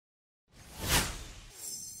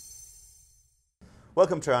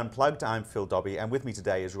Welcome to Unplugged. I'm Phil Dobbie, and with me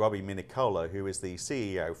today is Robbee Minicola, who is the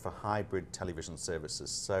CEO for Hybrid Television Services.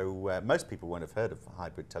 So most people won't have heard of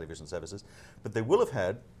Hybrid Television Services, but they will have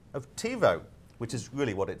heard of Tivo, which is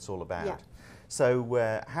really what it's all about. Yeah.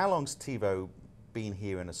 So how long's Tivo been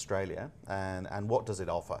here in Australia, and what does it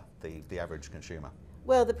offer the average consumer?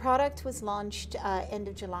 Well, the product was launched end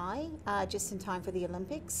of July, just in time for the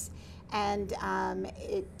Olympics, and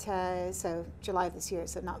so July of this year,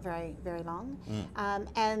 so not very long.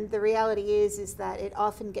 And the reality is that it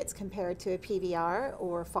often gets compared to a PVR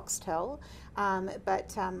or Foxtel,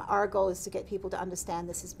 but our goal is to get people to understand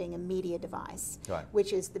this as being a media device, Right.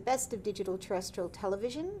 which is the best of digital terrestrial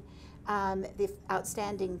television, the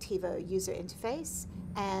outstanding Tivo user interface,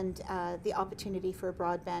 and the opportunity for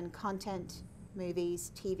broadband content,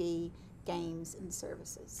 movies, TV, games, and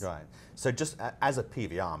services. Right. So just as a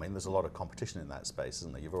PVR, I mean, there's a lot of competition in that space,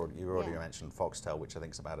 isn't there? You've already Yeah. mentioned Foxtel, which I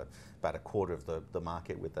think is about a quarter of the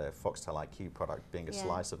market, with their Foxtel IQ product being a Yeah.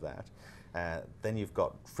 slice of that. Then you've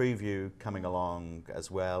got Freeview coming along as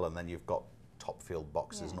well, and then you've got top field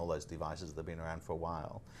boxes and all those devices that have been around for a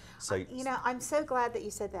while. So you know, I'm so glad that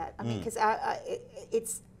you said that. I mean, because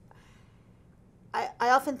I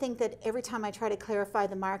often think that every time I try to clarify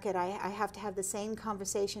the market, I have to have the same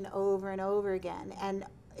conversation over and over again. And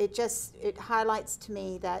it highlights to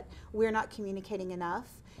me that we're not communicating enough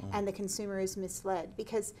and the consumer is misled.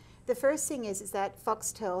 Because the first thing is that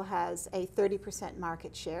Foxtel has a 30%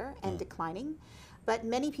 market share and declining. But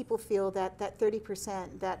many people feel that that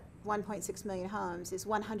 30%, that 1.6 million homes, is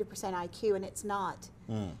 100% IQ, and it's not.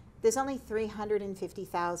 There's only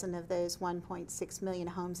 350,000 of those 1.6 million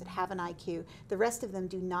homes that have an IQ. The rest of them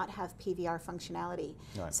do not have PVR functionality.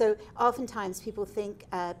 Right. So oftentimes people think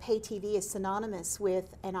pay TV is synonymous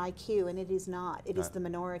with an IQ, and it is not. It is the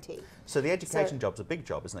minority. So the education job's a big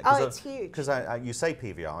job, isn't it? Oh, it's huge. Because you say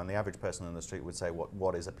PVR, and the average person on the street would say,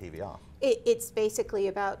 what is a PVR? It's basically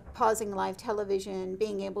about pausing live television,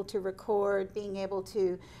 being able to record, being able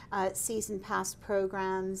to season past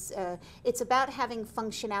programs. It's about having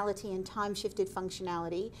functionality and time-shifted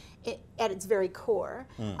functionality at its very core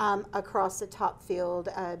across the top field,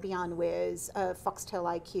 Beyond Wiz, Foxtel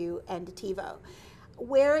IQ, and Tivo.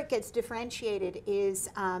 Where it gets differentiated is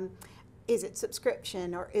it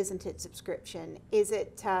subscription or isn't it subscription? Is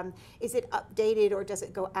it updated or does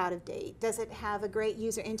it go out of date? Does it have a great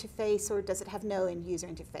user interface or does it have no user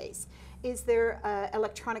interface? Is there an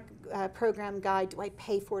electronic program guide? Do I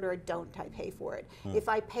pay for it or don't I pay for it? If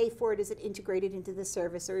I pay for it, is it integrated into the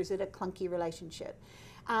service or is it a clunky relationship?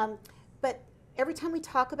 But every time we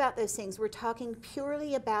talk about those things, we're talking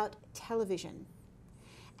purely about television.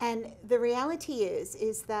 And the reality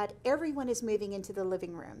is that everyone is moving into the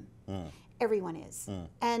living room. Everyone is.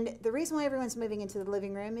 And the reason why everyone's moving into the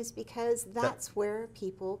living room is because that's where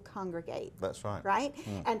people congregate. That's right. Right?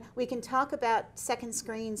 And we can talk about second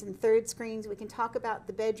screens and third screens. We can talk about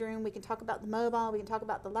the bedroom. We can talk about the mobile. We can talk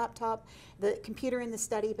about the laptop, the computer in the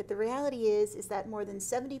study. But the reality is that more than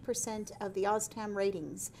 70% of the OzTAM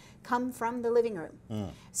ratings come from the living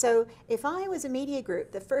room. So if I was a media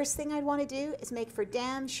group, the first thing I'd want to do is make for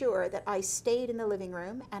damn sure that I stayed in the living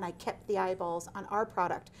room and I kept the eyeballs on our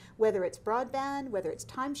product, whether it's broadband, whether it's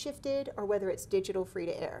time shifted, or whether it's digital free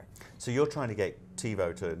to air. So you're trying to get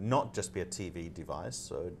Tivo to not just be a TV device,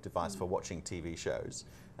 or a device for watching TV shows,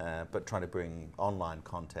 but trying to bring online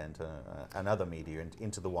content and other media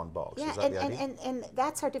into the one box. Yeah, is that the idea? And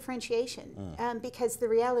that's our differentiation. Because the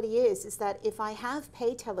reality is that if I have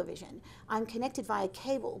pay television, I'm connected via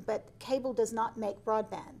cable, but cable does not make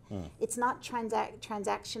broadband. It's not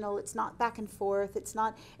transactional, it's not back and forth,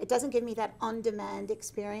 it doesn't give me that on-demand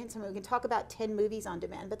experience. I mean, we can talk about 10 movies on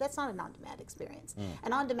demand, but that's not an on-demand experience.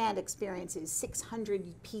 An on-demand experience is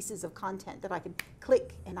 600 pieces of content that I can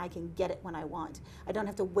click and I can get it when I want. I don't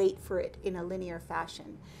have to wait for it in a linear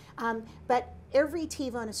fashion. But every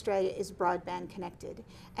Tivo in Australia is broadband connected.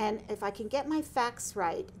 And if I can get my facts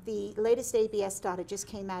right, the latest ABS data just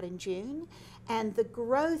came out in June, and the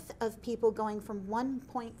growth of people going from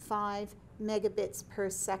 1.5 megabits per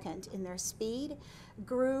second in their speed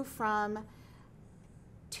grew from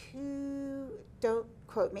don't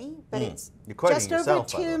quote me, but it's just over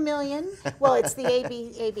 2 million. Well, it's the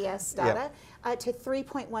ABS data. To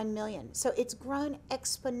 3.1 million. So it's grown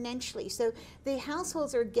exponentially. So the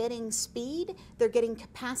households are getting speed, they're getting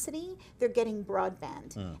capacity, they're getting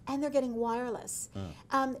broadband, and they're getting wireless.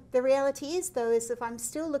 The reality is, though, is if I'm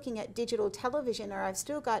still looking at digital television, or I've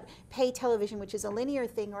still got pay television, which is a linear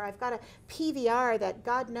thing, or I've got a PVR that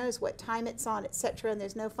God knows what time it's on, etc., and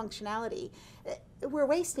there's no functionality, we're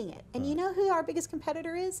wasting it. And you know who our biggest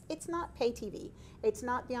competitor is? It's not pay TV. It's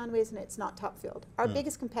not Beyond Wiz, and it's not Top Field. Our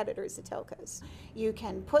biggest competitor is the telcos. channels. You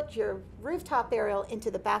can put your rooftop aerial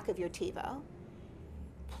into the back of your Tivo,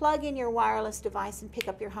 plug in your wireless device and pick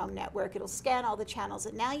up your home network. It'll scan all the channels,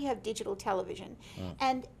 and now you have digital television.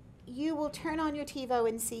 And you will turn on your Tivo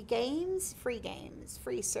and see games,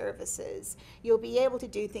 free services. You'll be able to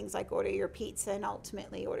do things like order your pizza and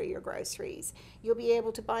ultimately order your groceries. You'll be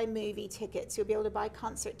able to buy movie tickets. You'll be able to buy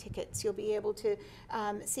concert tickets. You'll be able to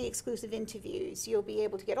see exclusive interviews. You'll be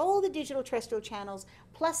able to get all the digital terrestrial channels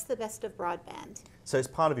plus the best of broadband. So it's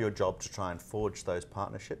part of your job to try and forge those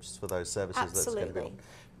partnerships for those services. Absolutely. That's going to be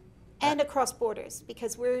and across borders,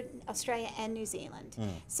 because we're Australia and New Zealand.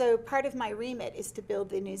 So part of my remit is to build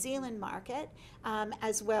the New Zealand market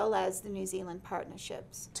as well as the New Zealand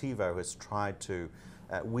partnerships. Tivo has tried to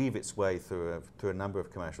weave its way through a number of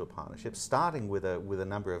commercial partnerships, starting with a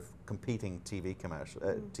number of competing TV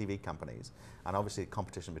companies, and obviously the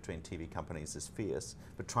competition between TV companies is fierce,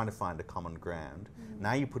 but trying to find a common ground.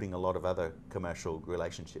 Now you're putting a lot of other commercial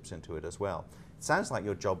relationships into it as well. It sounds like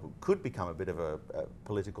your job could become a bit of a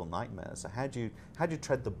political nightmare. So how do you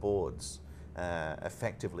tread the boards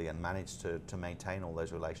effectively and manage to maintain all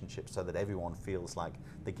those relationships so that everyone feels like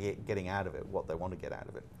they're getting out of it what they want to get out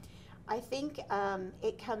of it? I think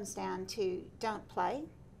it comes down to don't play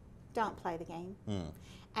the game,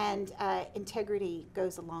 and integrity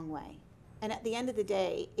goes a long way. And at the end of the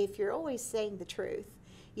day, if you're always saying the truth,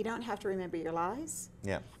 you don't have to remember your lies.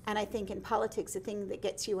 Yeah. And I think in politics, the thing that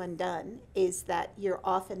gets you undone is that you're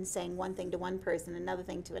often saying one thing to one person, another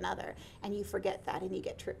thing to another, and you forget that and you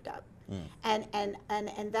get tripped up.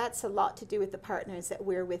 And that's a lot to do with the partners that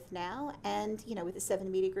we're with now, and with the 7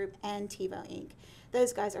 Media Group and Tivo Inc.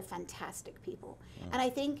 Those guys are fantastic people. And I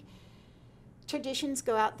think traditions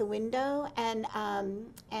go out the window, and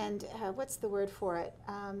what's the word for it?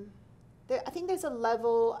 I think there's a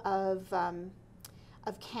level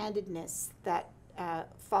of candidness that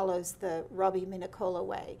follows the Robbee Minicola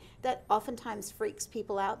way that oftentimes freaks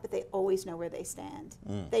people out, but they always know where they stand.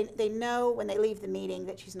 They know when they leave the meeting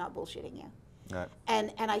that she's not bullshitting you. Right.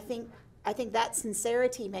 And I think that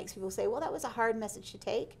sincerity makes people say, well, that was a hard message to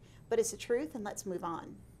take, but it's the truth, and let's move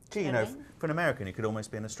on. Gee, for an American, you could almost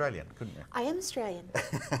be an Australian, couldn't you? I am Australian.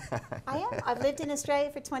 I am. I've lived in Australia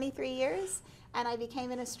for 23 years, and I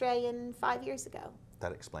became an Australian 5 years ago.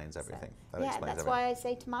 That explains everything. That's why I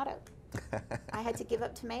say tomato. I had to give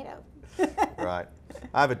up tomato. Right.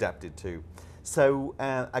 I've adapted too. So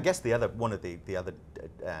I guess one of the other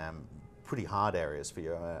pretty hard areas for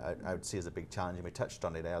you, I would see as a big challenge, and we touched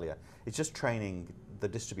on it earlier, is just training the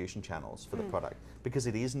distribution channels for the product, because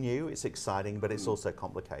it is new, it's exciting, but it's also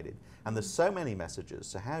complicated, and there's so many messages.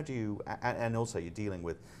 So how do you, and also you're dealing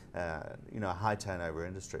with a high turnover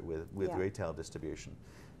industry with retail distribution,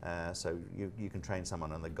 so you can train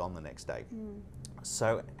someone and they're gone the next day.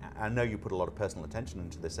 So I know you put a lot of personal attention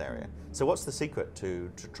into this area. So what's the secret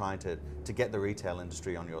to trying to get the retail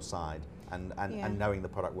industry on your side and knowing the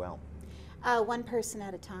product well? One person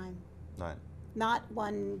at a time. Right. Not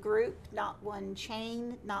one group, not one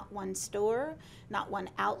chain, not one store, not one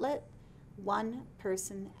outlet. One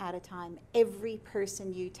person at a time. Every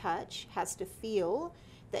person you touch has to feel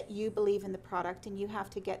that you believe in the product, and you have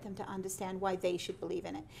to get them to understand why they should believe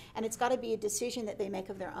in it. And it's got to be a decision that they make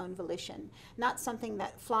of their own volition, not something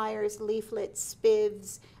that flyers, leaflets,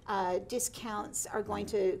 spivs, discounts are going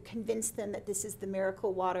to convince them that this is the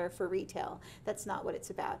miracle water for retail. That's not what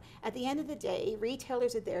it's about. At the end of the day,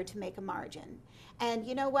 retailers are there to make a margin. And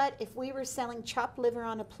you know what? If we were selling chopped liver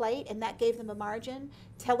on a plate and that gave them a margin,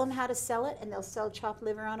 tell them how to sell it and they'll sell chopped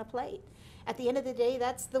liver on a plate. At the end of the day,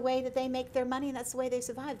 that's the way that they make their money, and that's the way they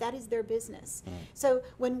survive. That is their business. So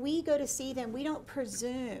when we go to see them, we don't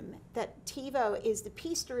presume that Tivo is the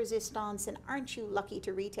piece de resistance and aren't you lucky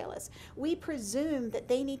to retail us. We presume that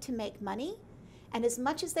they need to make money, and as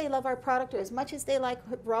much as they love our product or as much as they like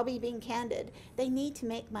Robbie being candid, they need to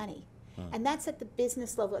make money. And that's at the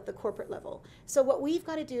business level, at the corporate level. So what we've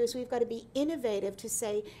got to do is we've got to be innovative to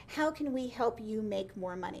say, how can we help you make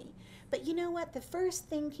more money? But you know what? The first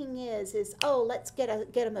thinking is oh, let's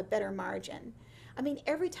get them a better margin. I mean,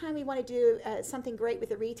 every time we want to do something great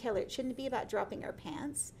with a retailer, it shouldn't be about dropping our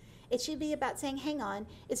pants. It should be about saying, hang on,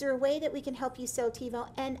 is there a way that we can help you sell Tivo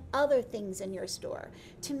and other things in your store?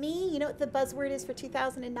 To me, you know what the buzzword is for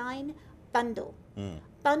 2009? Bundle.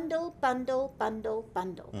 Bundle, bundle, bundle,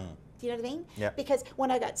 bundle. Do you know what I mean? Yep. Because when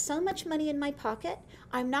I got so much money in my pocket,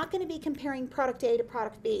 I'm not going to be comparing product A to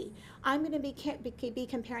product B. I'm going to be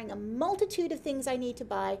comparing a multitude of things I need to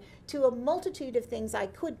buy to a multitude of things I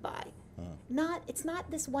could buy. it's not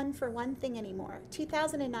this one-for-one thing anymore.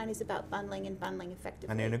 2009 is about bundling and bundling effectively.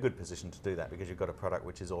 And you're in a good position to do that because you've got a product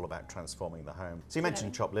which is all about transforming the home. So you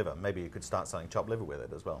mentioned chopped liver. Maybe you could start selling chopped liver with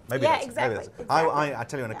it as well. Maybe yeah, that's, exactly. maybe that's, exactly. I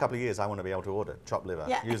tell you, in a couple of years, I want to be able to order chopped liver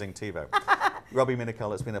using Tivo. Robbee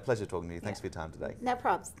Minicola, it's been a pleasure talking to you. Thanks for your time today. No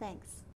probs. Thanks.